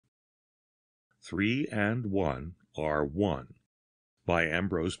3 and 1 are 1 by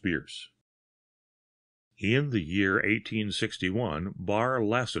Ambrose Bierce. In the year 1861, Bar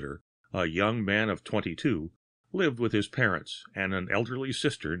Lassiter, a young man of 22, lived with his parents and an elderly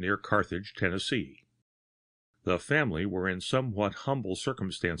sister near Carthage, Tennessee. The family were in somewhat humble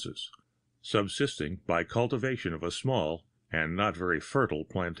circumstances, subsisting by cultivation of a small and not very fertile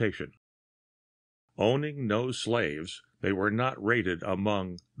plantation. Owning no slaves, they were not rated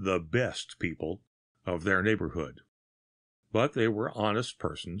among the best people of their neighborhood, but they were honest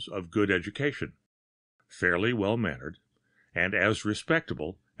persons of good education, fairly well-mannered, and as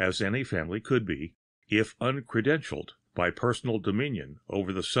respectable as any family could be, if uncredentialed by personal dominion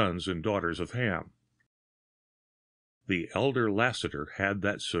over the sons and daughters of Ham. The elder Lassiter had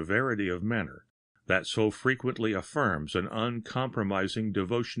that severity of manner that so frequently affirms an uncompromising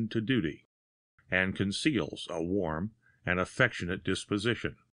devotion to duty, and conceals a warm and affectionate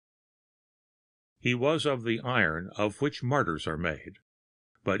disposition. He was of the iron of which martyrs are made,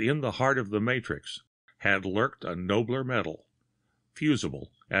 but in the heart of the matrix had lurked a nobler metal,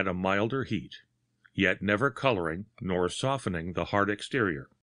 fusible at a milder heat, yet never coloring nor softening the hard exterior.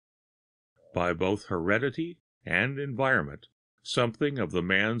 By both heredity and environment, something of the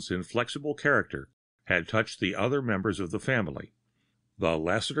man's inflexible character had touched the other members of the family. The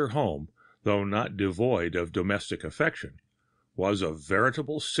Lassiter home, though not devoid of domestic affection, was a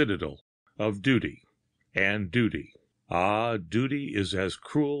veritable citadel of duty, and duty, duty is as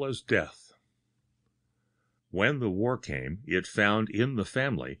cruel as death. When the war came, it found in the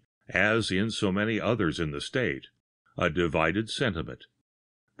family, as in so many others in the state, a divided sentiment.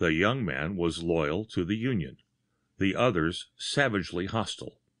 The young man was loyal to the Union, the others savagely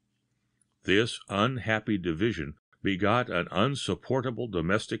hostile. This unhappy division begot an unsupportable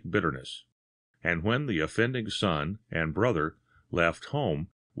domestic bitterness, and when the offending son and brother left home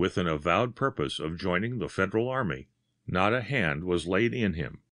with an avowed purpose of joining the Federal army, not a hand was laid in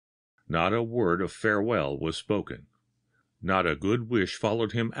him, not a word of farewell was spoken, not a good wish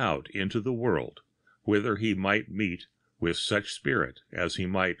followed him out into the world, whither he might meet with such spirit as he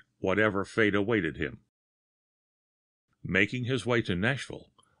might whatever fate awaited him. Making his way to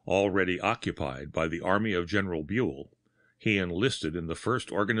Nashville, already occupied by the army of General Buell, he enlisted in the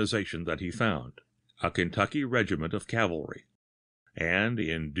first organization that he found, a Kentucky regiment of cavalry, and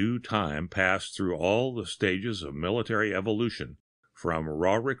in due time passed through all the stages of military evolution, from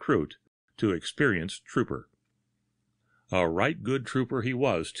raw recruit to experienced trooper. A right good trooper he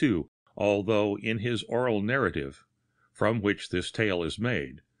was, too, although in his oral narrative, from which this tale is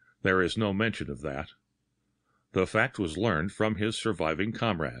made, there is no mention of that. The fact was learned from his surviving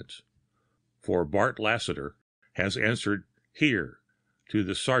comrades, for Bart Lassiter has answered "here" to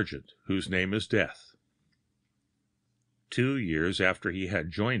the sergeant whose name is Death. 2 years after he had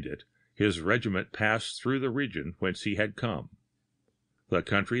joined it, his regiment passed through the region whence he had come. The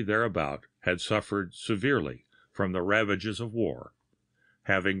country thereabout had suffered severely from the ravages of war,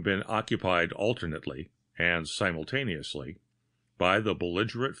 having been occupied alternately and simultaneously by the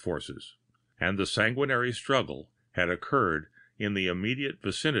belligerent forces, and the sanguinary struggle had occurred in the immediate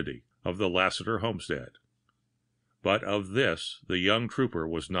vicinity of the Lassiter homestead. But of this the young trooper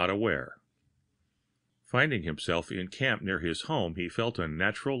was not aware. Finding himself in camp near his home, he felt a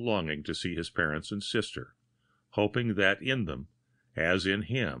natural longing to see his parents and sister, hoping that in them, as in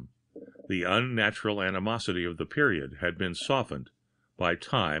him, the unnatural animosity of the period had been softened by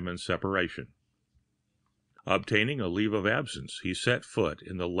time and separation. Obtaining a leave of absence, he set foot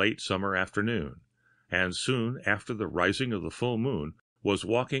in the late summer afternoon, and soon after the rising of the full moon was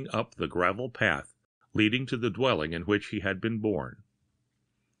walking up the gravel path leading to the dwelling in which he had been born.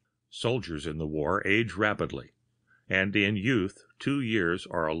 Soldiers in the war age rapidly, and in youth 2 years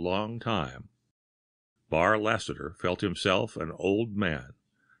are a long time. Bar Lassiter felt himself an old man,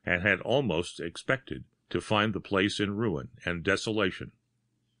 and had almost expected to find the place in ruin and desolation.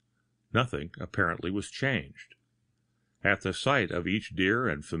 Nothing apparently was changed. At the sight of each dear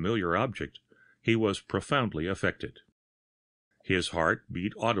and familiar object, he was profoundly affected. His heart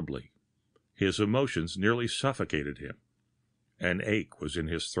beat audibly. His emotions nearly suffocated him. An ache was in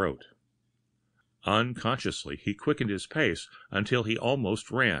his throat. Unconsciously he quickened his pace until he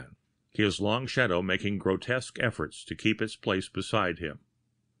almost ran, his long shadow making grotesque efforts to keep its place beside him.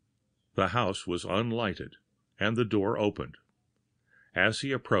 The house was unlighted, and the door opened. As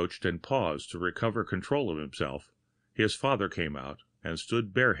he approached and paused to recover control of himself, his father came out and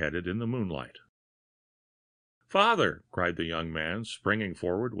stood bareheaded in the moonlight. "Father!" cried the young man, springing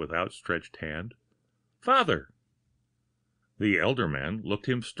forward with outstretched hand. "Father!" The elder man looked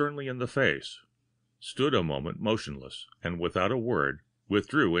him sternly in the face, stood a moment motionless, and without a word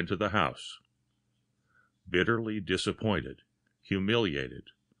withdrew into the house. bitterly disappointed, humiliated,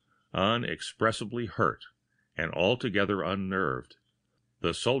 unexpressibly hurt, and altogether unnerved,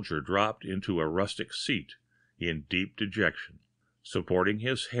 the soldier dropped into a rustic seat in deep dejection, supporting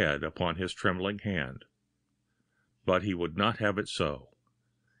his head upon his trembling hand. But he would not have it so.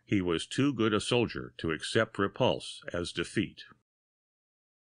 He was too good a soldier to accept repulse as defeat.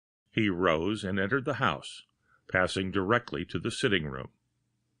 He rose and entered the house, passing directly to the sitting-room.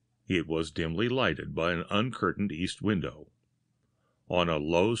 It was dimly lighted by an uncurtained east window. On a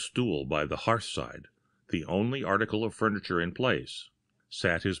low stool by the hearthside, the only article of furniture in place,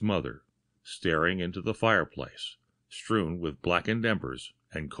 sat his mother, staring into the fireplace, strewn with blackened embers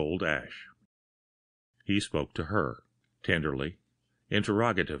and cold ash. He spoke to her, tenderly,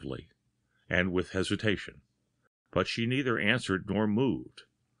 interrogatively, and with hesitation, but she neither answered nor moved,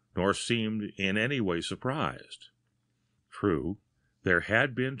 nor seemed in any way surprised. True, there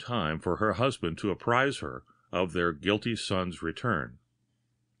had been time for her husband to apprise her of their guilty son's return.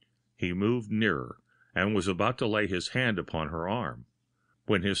 He moved nearer, and was about to lay his hand upon her arm,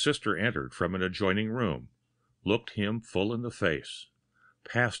 when his sister entered from an adjoining room, looked him full in the face,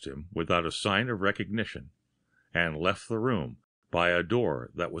 passed him without a sign of recognition, and left the room by a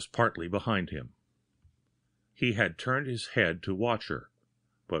door that was partly behind him. He had turned his head to watch her,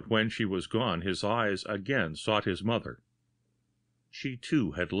 but when she was gone his eyes again sought his mother. She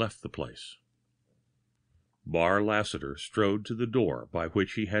too had left the place. Barr Lassiter strode to the door by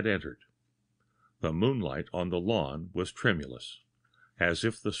which he had entered. The moonlight on the lawn was tremulous, as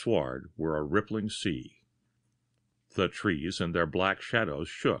if the sward were a rippling sea. The trees and their black shadows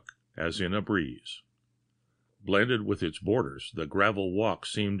shook as in a breeze. Blended with its borders, the gravel walk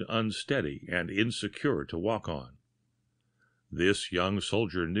seemed unsteady and insecure to walk on. This young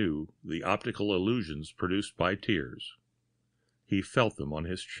soldier knew the optical illusions produced by tears. He felt them on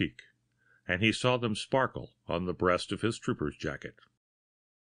his cheek, and he saw them sparkle on the breast of his trooper's jacket.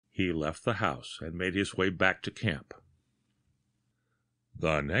 He left the house and made his way back to camp.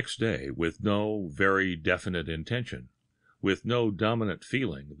 The next day, with no very definite intention, with no dominant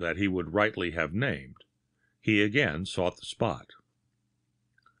feeling that he would rightly have named, he again sought the spot.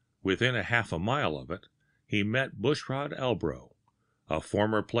 Within a half a mile of it, he met Bushrod Albro, a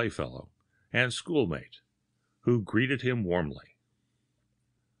former playfellow and schoolmate, who greeted him warmly.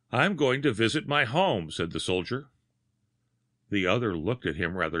 "I'm going to visit my home," said the soldier. The other looked at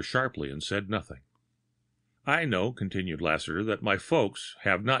him rather sharply and said nothing. "I know," continued Lassiter, "that my folks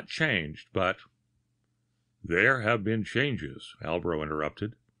have not changed, but—" "There have been changes," Albro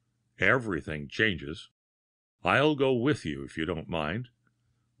interrupted. "Everything changes. I'll go with you, if you don't mind.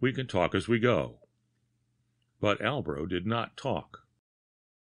 We can talk as we go." But Albro did not talk.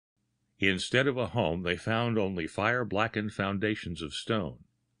 Instead of a home, they found only fire-blackened foundations of stone,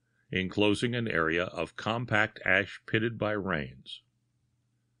 enclosing an area of compact ash pitted by rains.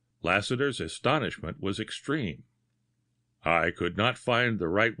 Lassiter's astonishment was extreme. "I could not find the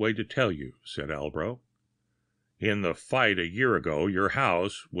right way to tell you," said Albro. "In the fight a year ago, your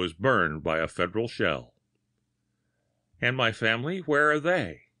house was burned by a Federal shell." "And my family, where are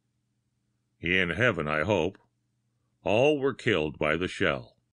they?" "In heaven, I hope. All were killed by the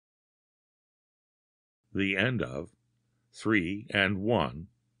shell." The end of 3 and 1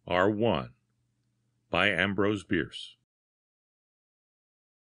 are one by Ambrose Bierce.